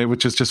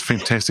 which is just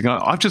fantastic.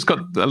 I've just got,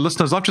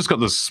 listeners, I've just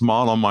got this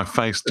smile on my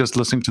face just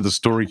listening to the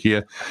story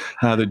here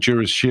that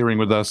Drew is sharing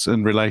with us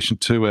in relation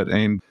to it.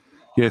 And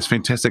yeah, it's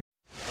fantastic.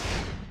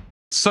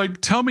 So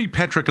tell me,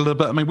 Patrick, a little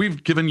bit. I mean,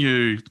 we've given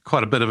you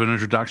quite a bit of an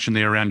introduction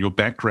there around your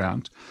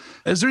background.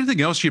 Is there anything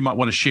else you might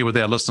want to share with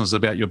our listeners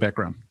about your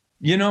background?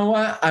 You know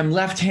what? I'm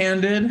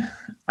left-handed.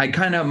 I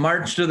kind of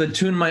march to the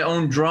tune of my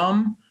own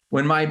drum.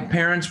 When my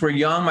parents were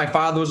young, my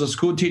father was a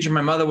school teacher.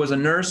 My mother was a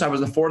nurse. I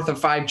was the fourth of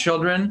 5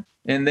 children,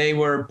 and they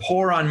were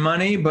poor on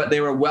money, but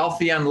they were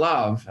wealthy on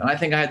love. And I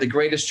think I had the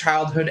greatest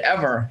childhood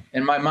ever.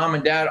 And my mom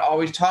and dad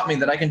always taught me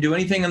that I can do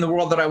anything in the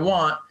world that I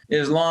want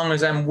as long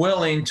as I'm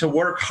willing to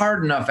work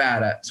hard enough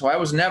at it. So I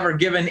was never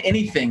given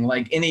anything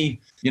like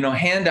any,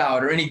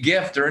 handout or any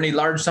gift or any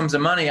large sums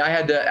of money. I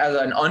had to, as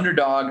an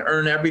underdog,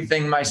 earn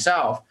everything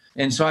myself.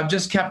 And so I've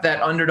just kept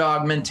that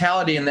underdog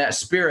mentality and that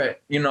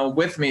spirit,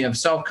 with me of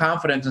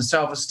self-confidence and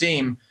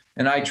self-esteem.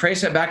 And I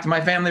trace it back to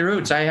my family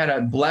roots. I had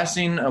a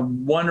blessing, a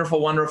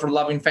wonderful, wonderful,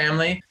 loving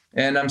family.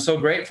 And I'm so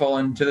grateful.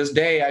 And to this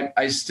day,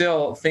 I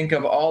still think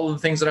of all of the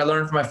things that I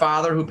learned from my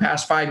father, who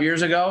passed 5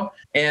 years ago,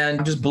 and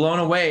I'm just blown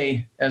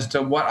away as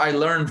to what I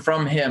learned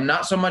from him.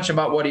 Not so much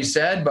about what he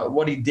said, but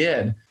what he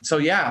did. So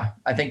yeah,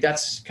 I think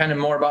that's kind of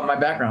more about my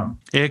background.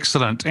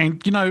 Excellent.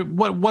 And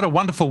what a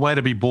wonderful way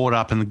to be brought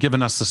up and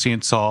given us the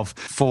sense of,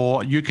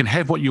 you can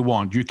have what you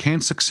want, you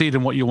can succeed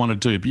in what you want to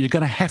do, but you're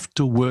going to have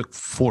to work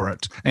for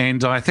it.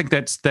 And I think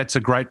that's a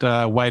great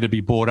way to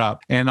be brought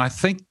up. And I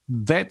think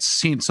that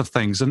sense of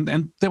things, and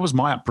that was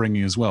my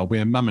upbringing as well,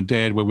 where mum and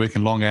dad were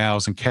working long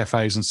hours in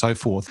cafes and so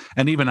forth.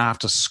 And even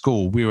after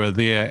school, we were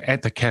there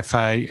at the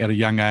cafe at a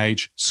young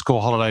age,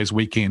 school holidays,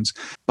 weekends.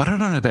 But I don't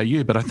know about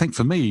you, but I think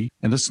for me,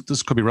 and this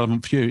could be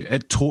relevant for you,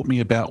 it taught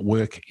me about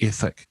work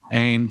ethic.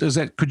 And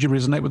could you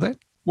resonate with that?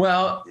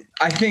 Well,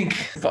 I think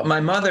my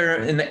mother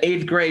in the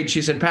 8th grade,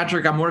 she said,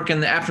 Patrick, I'm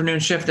working the afternoon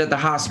shift at the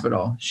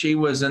hospital. She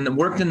was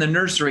worked in the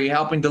nursery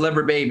helping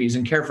deliver babies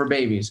and care for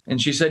babies. And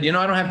she said,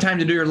 I don't have time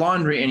to do your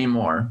laundry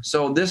anymore.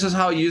 So this is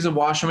how you use a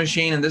washing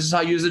machine and this is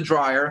how you use a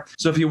dryer.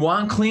 So if you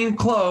want clean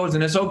clothes,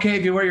 and it's okay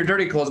if you wear your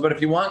dirty clothes, but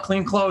if you want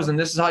clean clothes, then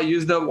this is how you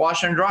use the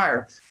washer and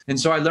dryer. And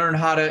so I learned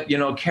how to,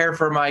 care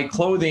for my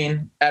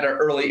clothing at an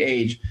early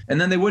age. And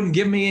then they wouldn't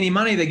give me any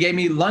money. They gave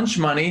me lunch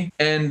money.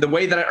 And the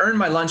way that I earned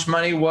my lunch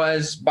money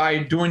was by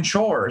doing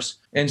chores.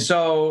 And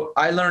so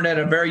I learned at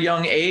a very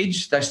young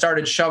age that I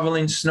started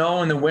shoveling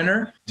snow in the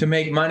winter to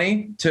make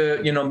money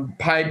to,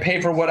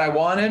 pay for what I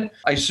wanted.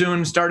 I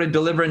soon started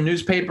delivering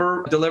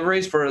newspaper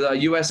deliveries for the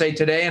USA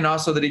Today and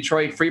also the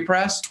Detroit Free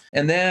Press.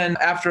 And then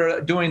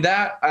after doing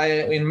that,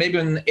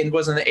 it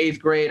was in the 8th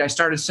grade, I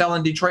started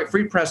selling Detroit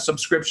Free Press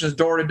subscriptions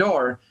door to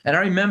door. And I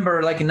remember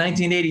in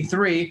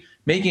 1983,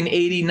 making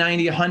 $80,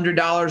 $90,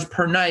 $100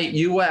 per night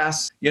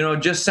US,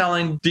 just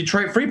selling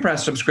Detroit Free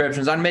Press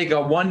subscriptions. I'd make a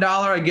 $1,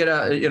 I'd get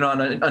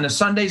on a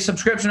Sunday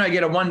subscription, I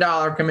get a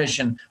 $1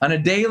 commission. On a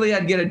daily,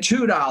 I'd get a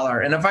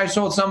 $2. And if I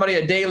sold somebody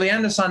a daily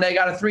and a Sunday, I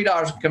got a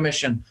 $3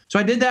 commission. So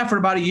I did that for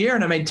about a year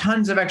and I made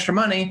tons of extra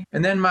money.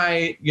 And then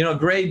my,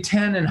 grade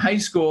 10 in high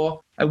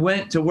school, I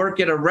went to work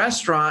at a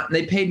restaurant and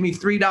they paid me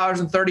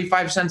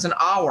 $3.35 an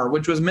hour,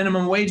 which was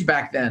minimum wage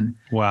back then.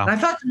 Wow. And I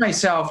thought to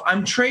myself,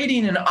 I'm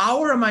trading an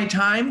hour of my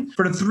time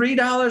for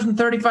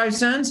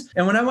 $3.35.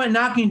 And when I went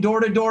knocking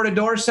door to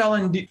door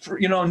selling,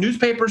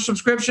 newspaper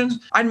subscriptions,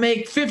 I'd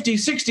make $50,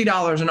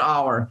 $60 an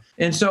hour.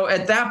 And so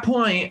at that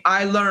point,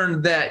 I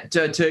learned that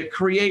to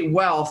create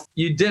wealth,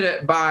 you did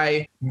it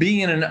by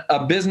being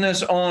a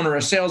business owner,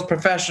 a sales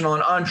professional,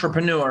 an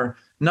entrepreneur,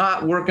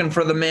 not working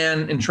for the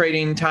man and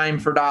trading time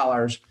for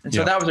dollars. And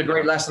so that was a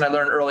great lesson I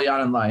learned early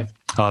on in life.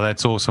 Oh,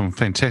 that's awesome.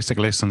 Fantastic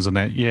lessons in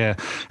that. Yeah.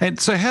 And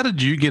so how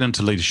did you get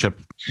into leadership?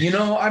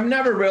 I've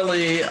never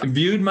really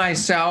viewed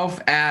myself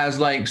as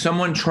like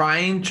someone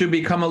trying to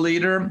become a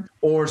leader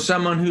or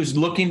someone who's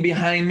looking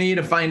behind me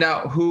to find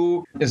out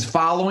who is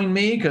following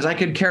me, because I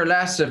could care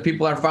less if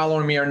people are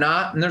following me or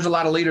not. And there's a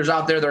lot of leaders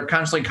out there that are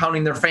constantly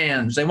counting their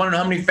fans. They want to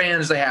know how many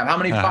fans they have, how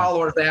many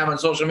followers they have on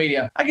social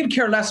media. I could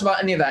care less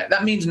about any of that.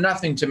 That means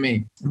nothing to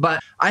me.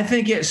 But I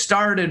think it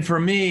started for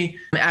me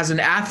as an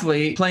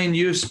athlete playing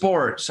youth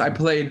sports. I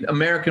played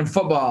American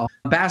football,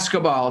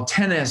 basketball,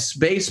 tennis,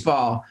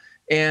 baseball.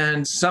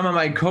 And some of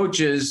my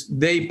coaches,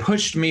 they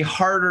pushed me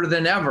harder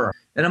than ever.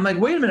 And I'm like,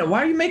 wait a minute,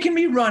 why are you making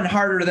me run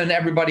harder than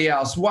everybody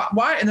else?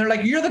 Why? And they're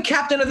like, you're the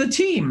captain of the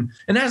team.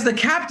 And as the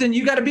captain,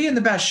 you got to be in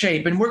the best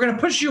shape. And we're going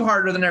to push you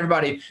harder than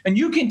everybody. And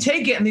you can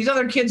take it. And these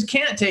other kids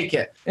can't take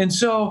it. And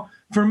so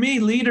for me,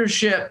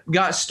 leadership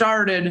got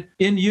started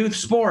in youth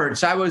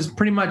sports. I was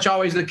pretty much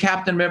always the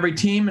captain of every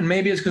team. And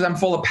maybe it's because I'm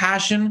full of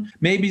passion.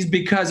 Maybe it's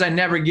because I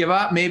never give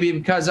up. Maybe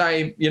because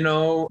I,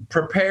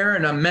 prepare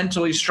and I'm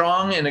mentally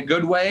strong in a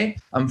good way.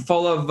 I'm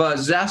full of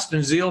zest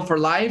and zeal for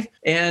life.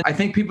 And I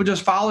think people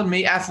just followed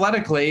me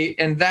athletically.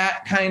 And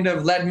that kind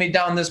of led me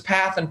down this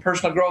path in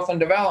personal growth and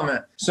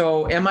development.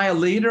 So am I a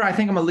leader? I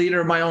think I'm a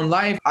leader of my own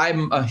life.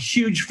 I'm a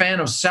huge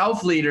fan of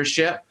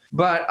self-leadership.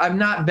 But I've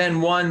not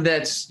been one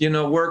that's,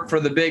 worked for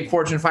the big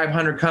Fortune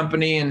 500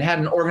 company and had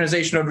an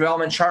organizational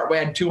development chart where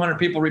I had 200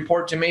 people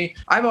report to me.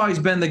 I've always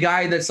been the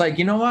guy that's like,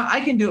 you know what?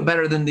 I can do it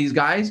better than these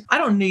guys. I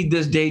don't need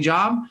this day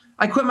job.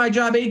 I quit my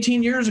job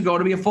 18 years ago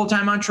to be a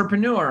full-time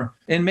entrepreneur.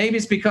 And maybe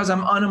it's because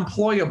I'm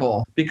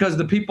unemployable, because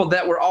the people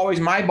that were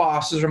always my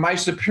bosses or my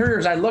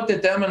superiors, I looked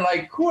at them and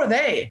like, who are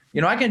they?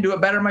 I can do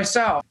it better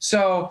myself.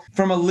 So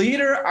from a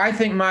leader, I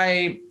think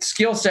my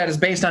skill set is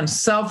based on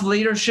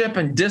self-leadership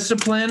and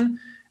discipline,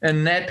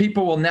 and that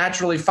people will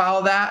naturally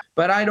follow that.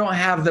 But I don't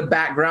have the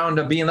background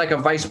of being like a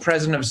vice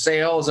president of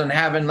sales and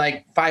having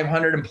like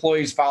 500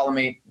 employees follow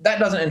me. That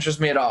doesn't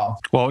interest me at all.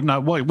 Well, no,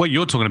 what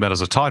you're talking about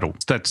is a title.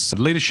 That's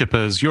leadership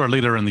is you're a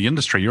leader in the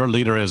industry. You're a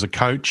leader as a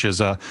coach,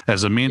 as a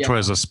mentor,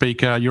 as a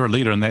speaker. You're a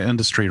leader in that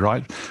industry,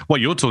 right?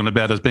 What you're talking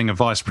about is being a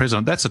vice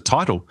president. That's a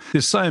title.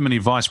 There's so many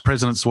vice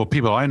presidents or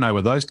people I know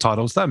with those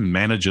titles. They're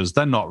managers.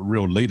 They're not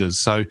real leaders.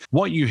 So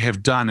what you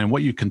have done and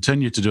what you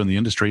continue to do in the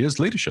industry is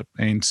leadership.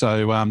 And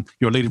so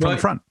you're leading from the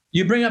front.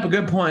 You bring up a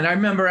good point. I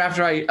remember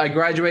after I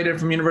graduated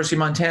from University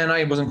of Montana,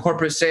 I was in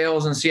corporate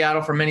sales in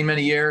Seattle for many,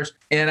 many years.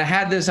 And I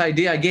had this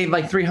idea. I gave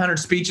like 300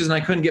 speeches and I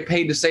couldn't get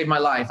paid to save my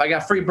life. I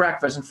got free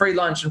breakfast and free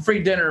lunch and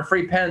free dinner and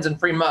free pens and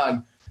free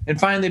mug. And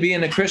finally,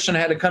 being a Christian, I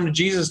had to come to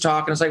Jesus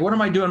talk. And it's like, what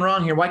am I doing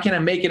wrong here? Why can't I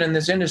make it in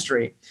this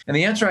industry? And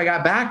the answer I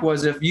got back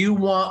was, if you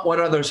want what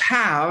others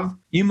have,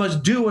 you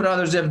must do what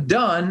others have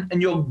done, and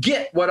you'll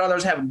get what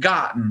others have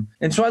gotten.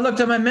 And so I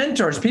looked at my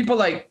mentors, people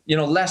like,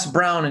 Les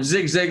Brown and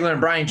Zig Ziglar and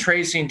Brian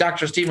Tracy and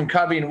Dr. Stephen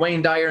Covey and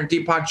Wayne Dyer and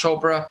Deepak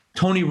Chopra,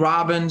 Tony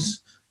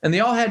Robbins, and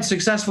they all had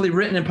successfully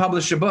written and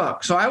published a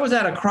book. So I was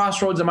at a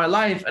crossroads in my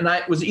life, and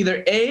I was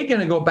either going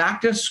to go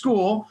back to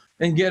school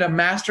and get a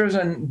master's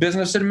in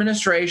business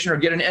administration or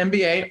get an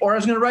MBA, or I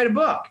was going to write a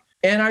book.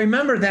 And I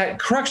remember that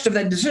crux of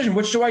that decision.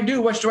 Which do I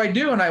do? What do I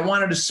do? And I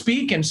wanted to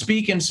speak and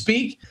speak and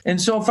speak.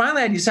 And so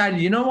finally I decided,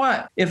 you know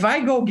what? If I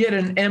go get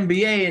an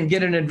MBA and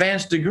get an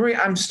advanced degree,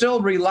 I'm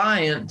still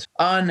reliant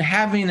on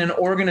having an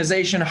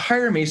organization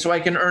hire me so I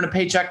can earn a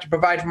paycheck to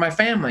provide for my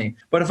family.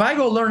 But if I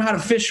go learn how to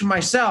fish for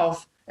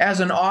myself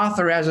as an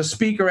author, as a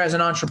speaker, as an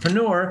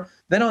entrepreneur,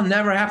 then I'll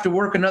never have to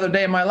work another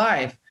day in my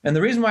life. And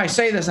the reason why I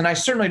say this, and I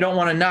certainly don't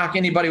want to knock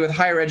anybody with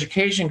higher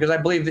education, because I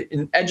believe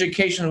that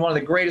education is one of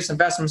the greatest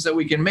investments that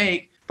we can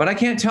make. But I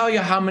can't tell you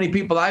how many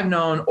people I've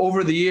known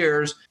over the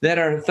years that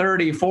are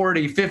 30,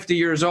 40, 50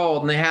 years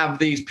old, and they have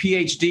these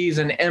PhDs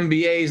and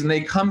MBAs, and they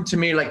come to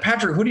me like,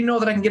 Patrick, who do you know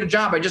that I can get a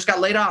job? I just got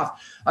laid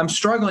off. I'm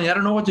struggling. I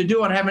don't know what to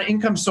do. I don't have an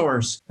income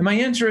source. And my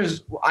answer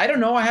is, I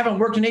don't know. I haven't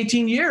worked in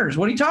 18 years.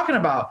 What are you talking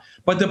about?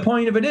 But the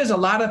point of it is, a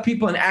lot of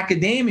people in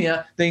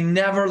academia, they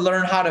never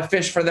learn how to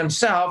fish for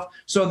themselves.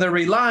 So they're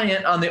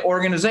reliant on the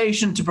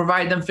organization to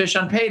provide them fish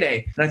on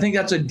payday. And I think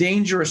that's a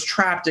dangerous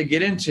trap to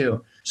get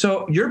into.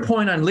 So your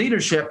point on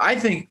leadership, I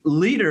think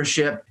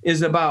leadership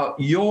is about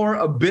your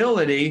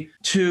ability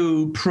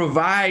to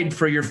provide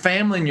for your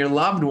family and your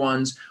loved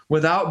ones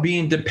without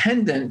being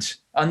dependent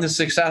on the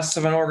success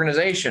of an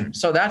organization.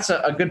 So that's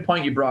a good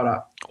point you brought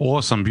up.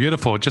 Awesome.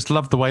 Beautiful. Just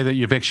love the way that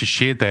you've actually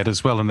shared that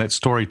as well in that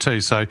story too.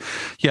 So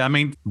yeah, I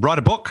mean, write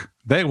a book.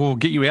 That will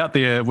get you out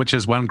there, which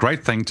is one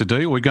great thing to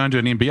do. Or go and do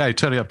an MBA,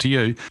 totally up to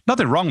you.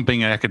 Nothing wrong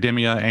being an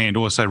academia and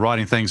also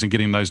writing things and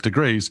getting those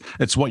degrees.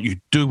 It's what you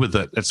do with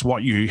it. It's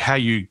how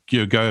you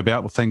go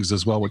about with things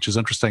as well, which is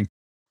interesting.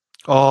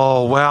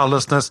 Oh, wow,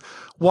 listeners.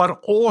 What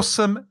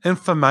awesome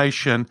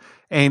information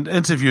and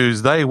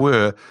interviews they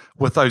were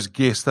with those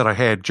guests that I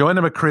had.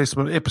 Joanna McCress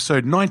on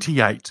episode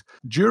 98,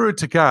 Juru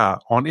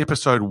Tagar on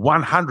episode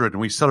 100,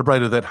 and we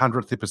celebrated that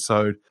 100th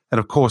episode. And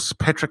of course,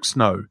 Patrick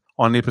Snow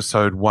on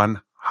episode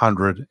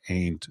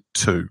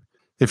 102.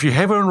 If you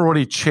haven't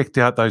already checked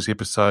out those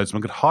episodes, we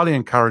could highly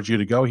encourage you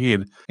to go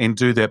ahead and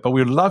do that. But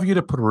we'd love you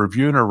to put a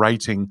review and a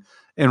rating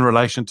in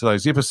relation to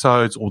those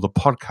episodes or the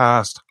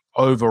podcast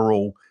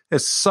overall.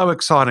 It's so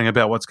exciting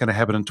about what's going to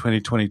happen in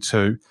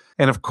 2022.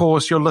 And of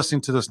course, you're listening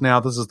to this now.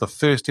 This is the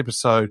first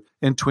episode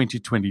in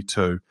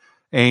 2022.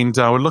 And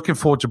we're looking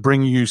forward to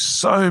bringing you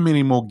so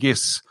many more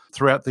guests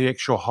throughout the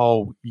actual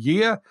whole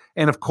year.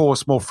 And of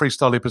course, more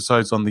freestyle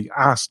episodes on the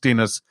Ask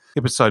Dennis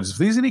episodes. If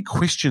there's any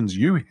questions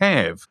you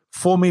have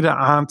for me to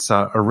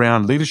answer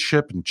around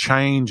leadership and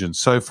change and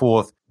so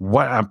forth,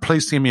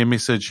 please send me a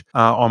message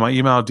on my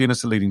email,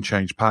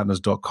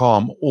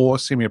 dennis@leadingchangepartners.com, or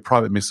send me a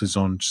private message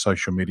on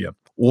social media.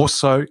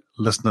 Also,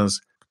 listeners,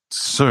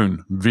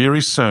 soon,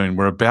 very soon,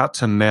 we're about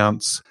to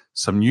announce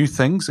some new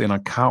things, and I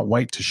can't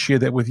wait to share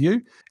that with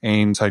you.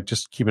 And so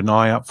just keep an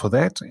eye out for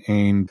that,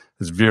 and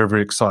it's very,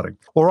 very exciting.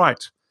 All right.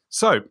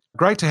 So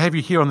great to have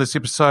you here on this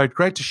episode.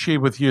 Great to share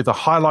with you the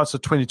highlights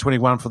of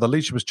 2021 for the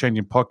Leadership is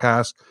Changing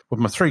podcast with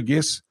my three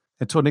guests.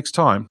 Until next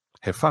time,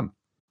 have fun.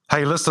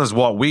 Hey, listeners,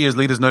 what we as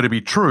leaders know to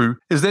be true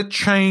is that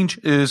change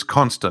is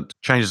constant.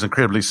 Change is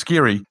incredibly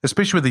scary,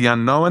 especially with the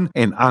unknown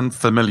and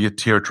unfamiliar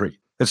territory.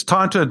 It's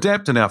time to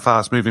adapt in our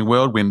fast-moving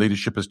world when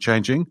leadership is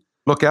changing.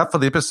 Look out for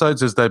the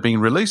episodes as they're being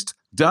released.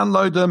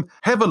 Download them,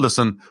 have a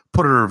listen,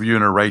 put a review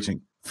and a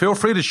rating. Feel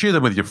free to share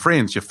them with your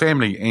friends, your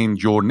family,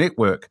 and your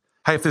network.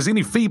 Hey, if there's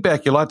any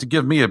feedback you'd like to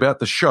give me about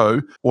the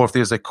show, or if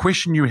there's a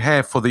question you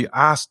have for the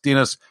Ask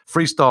Dennis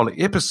freestyle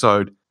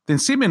episode, then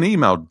send me an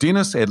email,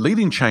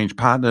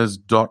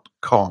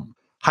 dennis@leadingchangepartners.com.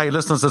 Hey,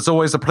 listeners, it's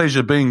always a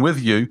pleasure being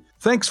with you.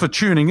 Thanks for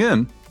tuning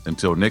in.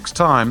 Until next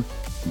time,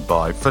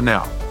 bye for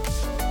now.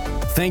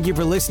 Thank you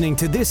for listening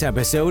to this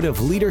episode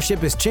of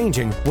Leadership is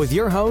Changing with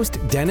your host,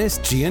 Dennis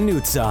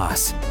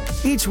Giannoutsas.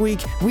 Each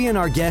week, we and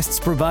our guests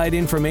provide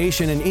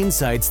information and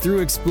insights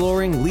through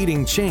exploring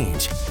leading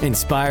change,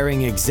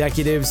 inspiring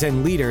executives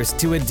and leaders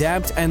to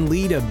adapt and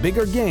lead a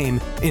bigger game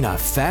in a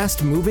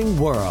fast-moving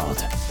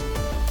world.